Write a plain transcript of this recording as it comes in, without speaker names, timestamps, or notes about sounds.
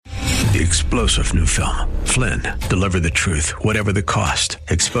The explosive new film, Flynn, Deliver the Truth, Whatever the Cost,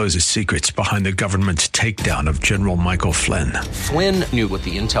 exposes secrets behind the government's takedown of General Michael Flynn. Flynn knew what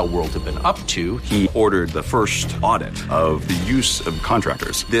the intel world had been up to. He ordered the first audit of the use of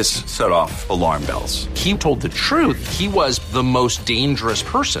contractors. This set off alarm bells. He told the truth. He was the most dangerous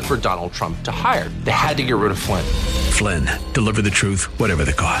person for Donald Trump to hire. They had to get rid of Flynn. Flynn, Deliver the Truth, Whatever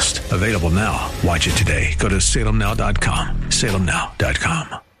the Cost. Available now. Watch it today. Go to salemnow.com.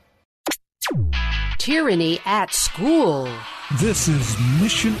 salemnow.com. Tyranny at school. This is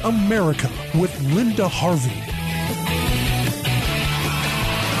Mission America with Linda Harvey.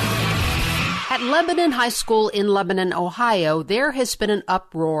 At Lebanon High School in Lebanon, Ohio, there has been an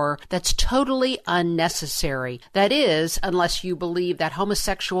uproar that's totally unnecessary. That is, unless you believe that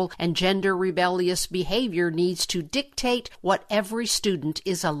homosexual and gender rebellious behavior needs to dictate what every student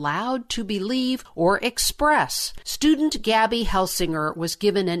is allowed to believe or express. Student Gabby Helsinger was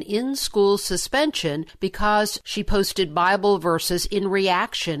given an in-school suspension because she posted Bible verses in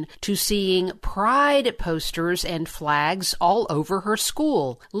reaction to seeing pride posters and flags all over her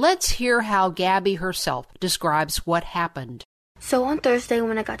school. Let's hear how Gabby herself describes what happened. So on Thursday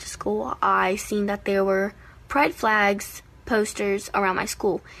when I got to school, I seen that there were pride flags, posters around my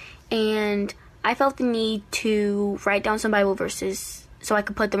school. And I felt the need to write down some Bible verses so I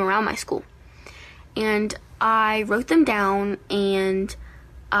could put them around my school. And I wrote them down and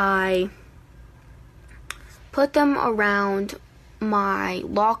I put them around my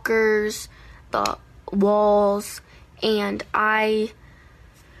lockers, the walls, and I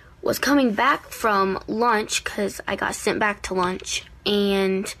was coming back from lunch because I got sent back to lunch,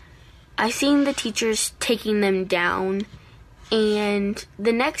 and I seen the teachers taking them down. And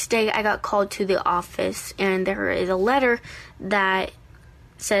the next day I got called to the office, and there is a letter that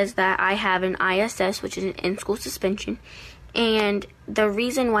says that I have an ISS, which is an in-school suspension, and the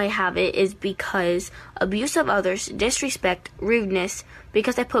reason why I have it is because abuse of others, disrespect, rudeness,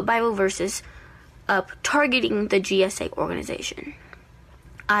 because I put Bible verses up targeting the GSA organization.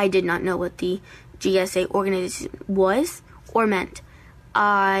 I did not know what the GSA organization was or meant.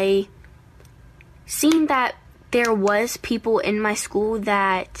 I seen that there was people in my school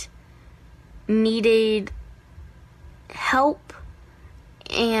that needed help,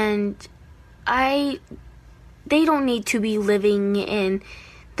 and they don't need to be living in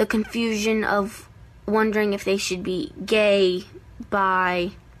the confusion of wondering if they should be gay,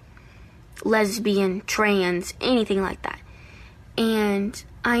 bi, lesbian, trans, anything like that. And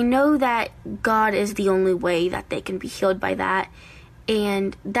I know that God is the only way that they can be healed by that,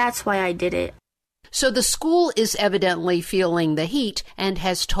 and that's why I did it. So the school is evidently feeling the heat and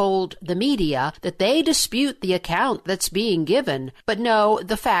has told the media that they dispute the account that's being given. But no,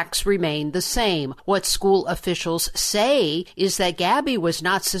 the facts remain the same. What school officials say is that Gabby was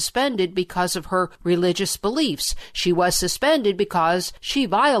not suspended because of her religious beliefs. She was suspended because she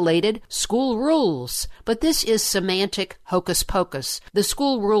violated school rules. But this is semantic hocus pocus. The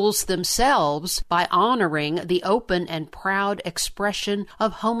school rules themselves, by honoring the open and proud expression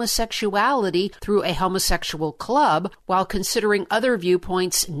of homosexuality through a homosexual club, while considering other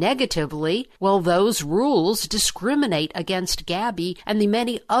viewpoints negatively, well, those rules discriminate against Gabby and the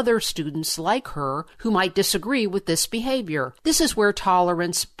many other students like her who might disagree with this behavior. This is where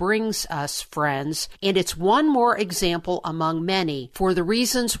tolerance brings us, friends, and it's one more example among many for the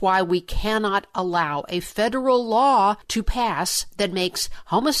reasons why we cannot allow a federal law to pass that makes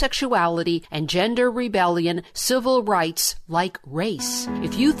homosexuality and gender rebellion civil rights like race.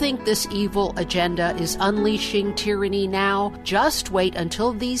 If you think this evil agenda is unleashing tyranny now, just wait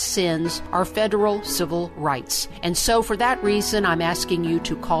until these sins are federal civil rights. And so for that reason, I'm asking you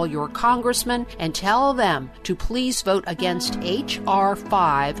to call your congressman and tell them to please vote against H.R.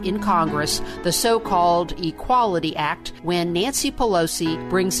 5 in Congress, the so-called Equality Act, when Nancy Pelosi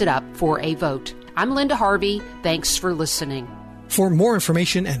brings it up for a vote. I'm Linda Harvey. Thanks for listening. For more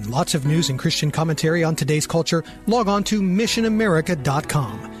information and lots of news and Christian commentary on today's culture, log on to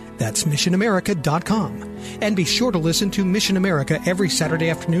missionamerica.com. That's missionamerica.com. And be sure to listen to Mission America every Saturday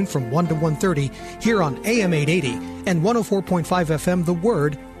afternoon from 1 to 1:30 here on AM 880 and 104.5 FM The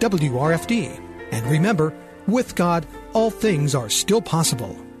Word, WRFD. And remember, with God, all things are still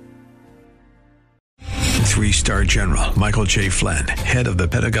possible. 3-star General Michael J. Flynn, head of the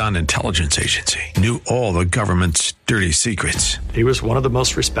Pentagon Intelligence Agency, knew all the government's dirty secrets. He was one of the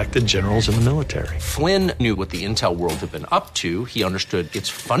most respected generals in the military. Flynn knew what the intel world had been up to. He understood its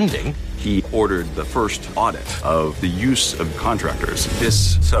funding. He ordered the first audit of the use of contractors.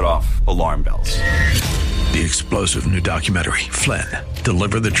 This set off alarm bells. The explosive new documentary, Flynn,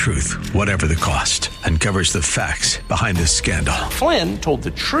 Deliver the truth, whatever the cost. Uncovers the facts behind the scandal. Flynn told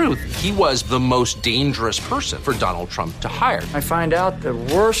the truth. He was the most dangerous person for Donald Trump to hire. I find out the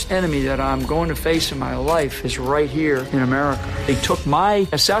worst enemy that I'm going to face in my life is right here in America. They took my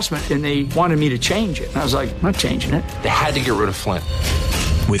assessment and they wanted me to change it. And I was like, I'm not changing it. They had to get rid of Flynn.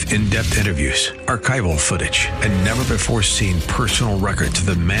 With in-depth interviews, archival footage, and never-before-seen personal records of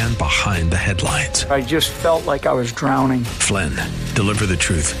the man behind the headlines. I just felt like I was drowning. Flynn, deliver the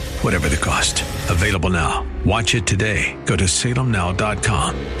truth, whatever the cost. Available now. Watch it today. Go to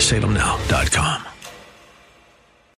salemnow.com. salemnow.com.